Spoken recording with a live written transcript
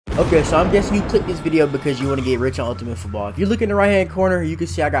Okay, so I'm guessing you clicked this video because you want to get rich on Ultimate Football. If you look in the right hand corner, you can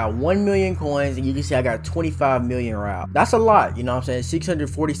see I got 1 million coins and you can see I got 25 million route. That's a lot, you know what I'm saying?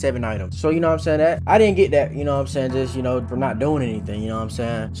 647 items. So you know what I'm saying, that I didn't get that, you know what I'm saying, just, you know, from not doing anything, you know what I'm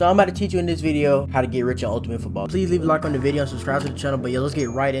saying? So I'm about to teach you in this video how to get rich on Ultimate Football. Please leave a like on the video and subscribe to the channel, but yeah, let's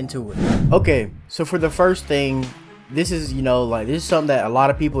get right into it. Okay, so for the first thing, this is, you know, like, this is something that a lot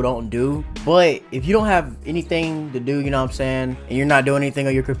of people don't do. But if you don't have anything to do, you know what I'm saying, and you're not doing anything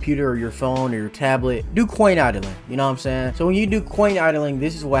on your computer or your phone or your tablet, do coin idling, you know what I'm saying? So when you do coin idling,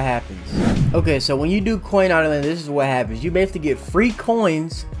 this is what happens. Okay, so when you do coin idling, this is what happens. You basically get free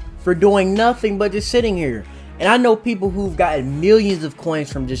coins for doing nothing but just sitting here. And I know people who've gotten millions of coins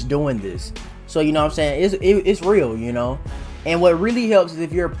from just doing this. So you know what I'm saying, it's real, you know. And what really helps is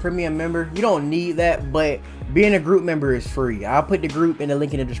if you're a premium member, you don't need that, but being a group member is free. I'll put the group in the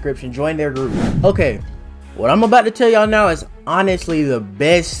link in the description. Join their group. Okay, what I'm about to tell y'all now is honestly the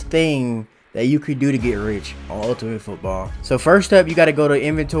best thing that you could do to get rich on Ultimate Football. So first up, you got to go to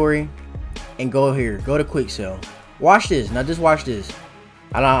inventory and go here. Go to quick sell. Watch this. Now just watch this.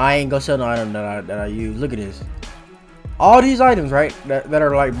 I ain't gonna sell no item that I use. Look at this. All these items, right, that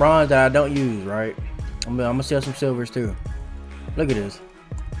are like bronze that I don't use, right? I'm gonna sell some silvers too. Look at this.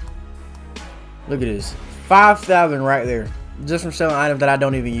 Look at this. 5,000 right there. Just from selling items that I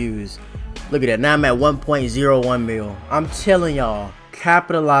don't even use. Look at that. Now I'm at 1.01 mil. I'm telling y'all,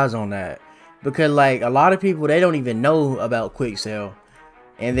 capitalize on that. Because like a lot of people, they don't even know about quick sell.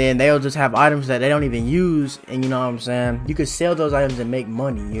 And then they'll just have items that they don't even use. And you know what I'm saying? You could sell those items and make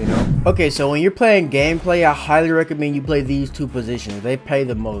money, you know? Okay, so when you're playing gameplay, I highly recommend you play these two positions. They pay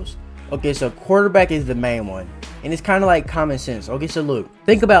the most. Okay, so quarterback is the main one. And it's kind of like common sense. Okay, so look,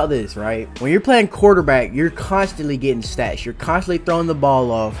 think about this, right? When you're playing quarterback, you're constantly getting stats. You're constantly throwing the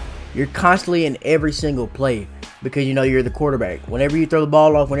ball off. You're constantly in every single play because, you know, you're the quarterback. Whenever you throw the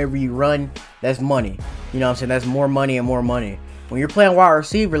ball off, whenever you run, that's money. You know what I'm saying? That's more money and more money. When you're playing wide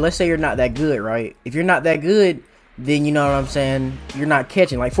receiver, let's say you're not that good, right? If you're not that good, then you know what I'm saying? You're not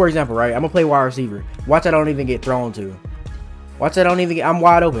catching. Like, for example, right? I'm going to play wide receiver. Watch, I don't even get thrown to. Watch, I don't even get, I'm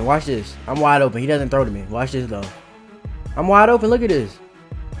wide open. Watch this. I'm wide open. He doesn't throw to me. Watch this though. I'm wide open. Look at this.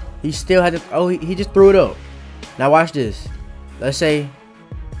 He still had to, oh, he just threw it up. Now watch this. Let's say,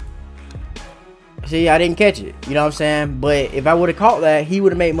 see, I didn't catch it. You know what I'm saying? But if I would have caught that, he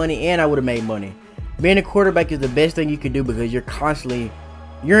would have made money and I would have made money. Being a quarterback is the best thing you could do because you're constantly,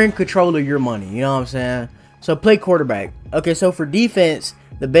 you're in control of your money. You know what I'm saying? So play quarterback. Okay, so for defense,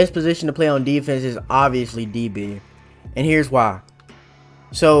 the best position to play on defense is obviously DB. And here's why.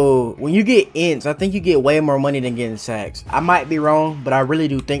 So when you get ints, I think you get way more money than getting sacks. I might be wrong, but I really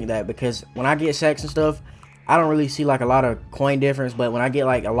do think that because when I get sacks and stuff, I don't really see like a lot of coin difference. But when I get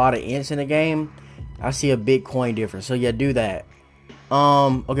like a lot of ints in the game, I see a big coin difference. So yeah, do that.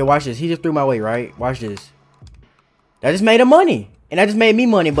 Okay, watch this. He just threw my way, right? Watch this. That just made him money. And that just made me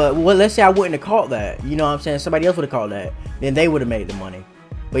money. But well, let's say I wouldn't have caught that. You know what I'm saying? Somebody else would have caught that. Then they would have made the money.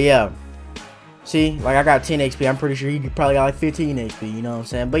 But yeah. See, like I got 10 XP. I'm pretty sure he probably got like 15 XP. You know what I'm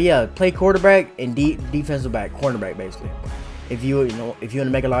saying? But yeah, play quarterback and defensive back, cornerback basically. If you know, if you want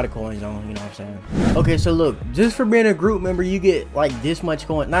to make a lot of coins on, you know what I'm saying? Okay, so look, just for being a group member, you get like this much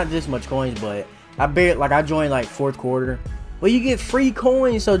coin. Not this much coins, but I joined like 4th quarter. Well, you get free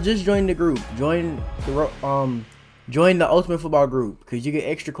coins, so just join the group. Join the Ultimate Football group because you get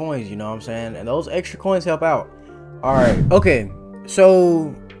extra coins. You know what I'm saying? And those extra coins help out. All right. Okay,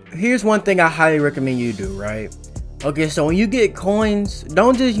 so here's one thing I highly recommend you do, right? Okay, so when you get coins,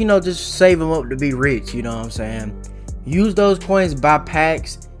 don't just, you know, just save them up to be rich, you know what I'm saying? Use those coins, buy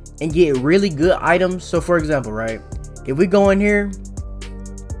packs, and get really good items. So for example, right, if we go in here,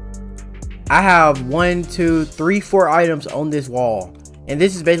 I have 1, 2, 3, 4 items on this wall. And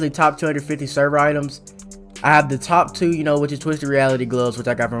this is basically top 250 server items. I have the top 2, you know, which is Twisted Reality gloves, which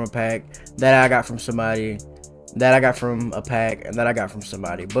I got from a pack, that I got from somebody, that I got from a pack, and that I got from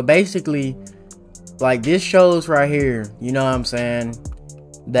somebody. But basically, like this shows right here, you know what I'm saying,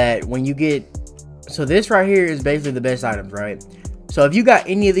 that when you get, so this right here is basically the best items, right? So if you got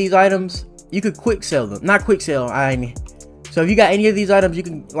any of these items, you could quick sell them. Not quick sell, so if you got any of these items, you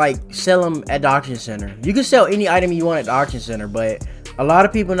can like sell them at the auction center. You can sell any item you want at the auction center, but a lot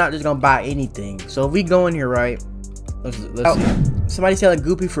of people are not just gonna buy anything. So if we go in here, right, let's see. Somebody selling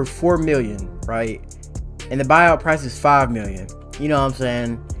Goopy for 4 million, right? And the buyout price is 5 million. You know what I'm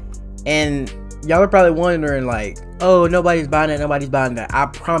saying? And y'all are probably wondering like, oh, nobody's buying that, nobody's buying that. I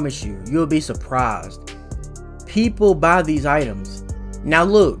promise you, you'll be surprised. People buy these items. Now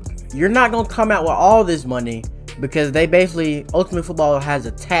look, you're not gonna come out with all this money because they basically, Ultimate Football has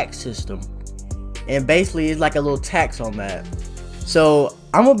a tax system. And basically it's like a little tax on that. So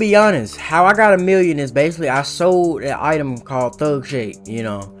I'm gonna be honest, how I got $1 million is basically I sold an item called Thug Shake, you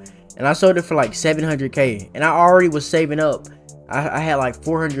know, and I sold it for like 700K, and I already was saving up. I had like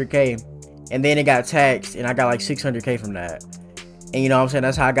 400K, and then it got taxed, and I got like 600K from that. And you know what I'm saying,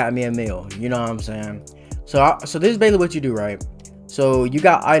 that's how I got me $1 million, you know what I'm saying. So this is basically what you do, right? So you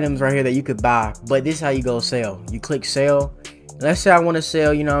got items right here that you could buy, but this is how you go sell. You click sell. Let's say I want to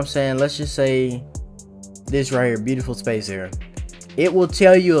sell, you know what I'm saying, let's just say this right here, beautiful space here. It will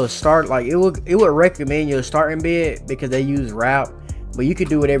tell you a start, like it would recommend you a starting bid because they use wrap, but you can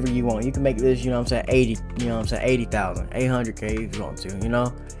do whatever you want. You can make this, you know what I'm saying, 80, you know what I'm saying, 80,000, 800K if you want to, you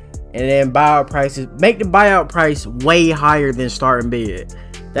know. And then buyout prices, make the buyout price way higher than starting bid.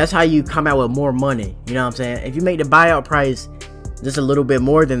 That's how you come out with more money, you know what I'm saying. If you make the buyout price just a little bit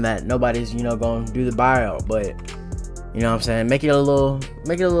more than that, nobody's, you know, going to do the buyout. But you know what I'm saying, make it a little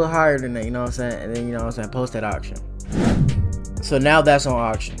higher than that, you know what I'm saying. And then, you know what I'm saying, post that auction. So now that's on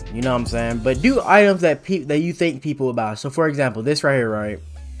auction, you know what I'm saying. But do items that you think people will buy. So for example, this right here, right,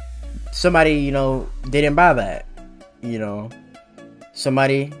 somebody, you know, didn't buy that, you know,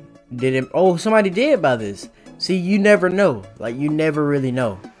 somebody didn't, oh, somebody did buy this. See, you never know, like you never really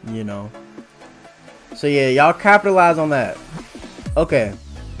know, you know. So yeah, y'all capitalize on that. Okay,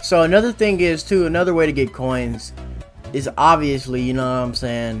 so another thing is too, another way to get coins is obviously, you know what I'm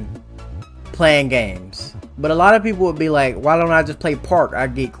saying, playing games. But a lot of people would be like, why don't I just play park? I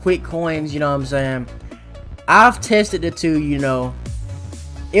get quick coins, you know what I'm saying. I've tested the two, you know.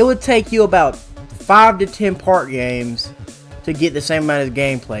 It would take you about 5 to 10 park games to get the same amount of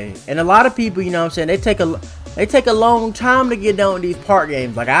gameplay. And a lot of people, you know what I'm saying, they take a long time to get done with these park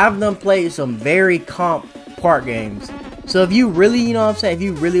games. Like I've done played some very comp park games. So if you really, you know what I'm saying, if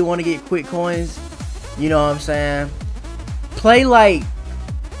you really want to get quick coins, you know what I'm saying, play like,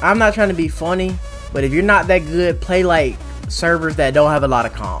 I'm not trying to be funny, but if you're not that good, play like servers that don't have a lot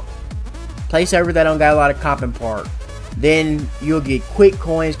of comp. Play servers that don't got a lot of comp in park. Then you'll get quick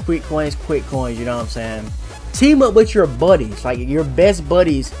coins, you know what I'm saying. Team up with your buddies, like your best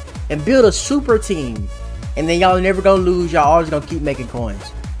buddies, and build a super team. And then y'all never gonna lose, y'all always gonna keep making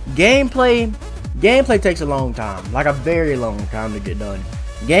coins. Gameplay takes a long time, like a very long time to get done.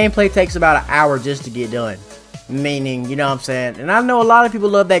 Gameplay takes about an hour just to get done. Meaning, you know what I'm saying, and I know a lot of people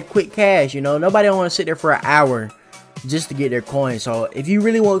love that quick cash, you know, nobody don't want to sit there for an hour just to get their coins. So if you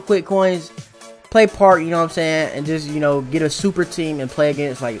really want quick coins, play park, you know what I'm saying, and just, you know, get a super team and play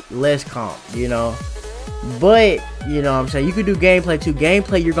against like less comp, you know. But you know what I'm saying, you could do gameplay too.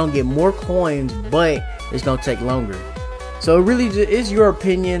 Gameplay, you're gonna get more coins, but it's gonna take longer. So it really is your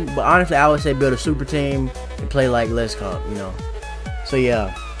opinion, but honestly I would say build a super team and play like less comp, you know. So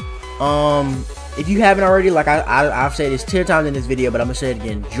yeah, if you haven't already, like I've said this 10 times in this video, but I'm gonna say it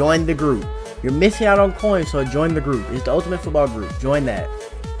again, join the group. You're missing out on coins, so join the group. It's the Ultimate Football group, join that.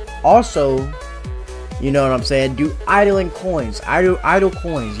 Also, you know what I'm saying, do idling coins, idle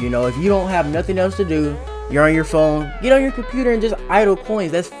coins. You know, if you don't have nothing else to do, you're on your phone, get on your computer and just idle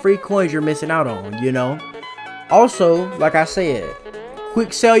coins. That's free coins you're missing out on, you know. Also, like I said,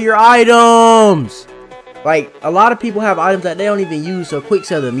 quick sell your items. Like a lot of people have items that they don't even use, so quick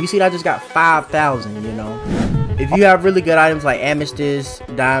sell them. You see, I just got 5,000, you know. If you have really good items like amethyst,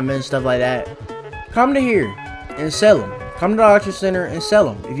 diamonds, stuff like that, come to here and sell them. Come to the auction center and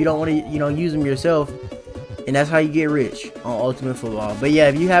sell them if you don't want to, you know, use them yourself. And that's how you get rich on Ultimate Football. But yeah,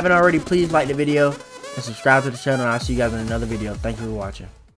 if you haven't already, please like the video and subscribe to the channel, and I'll see you guys in another video. Thank you for watching.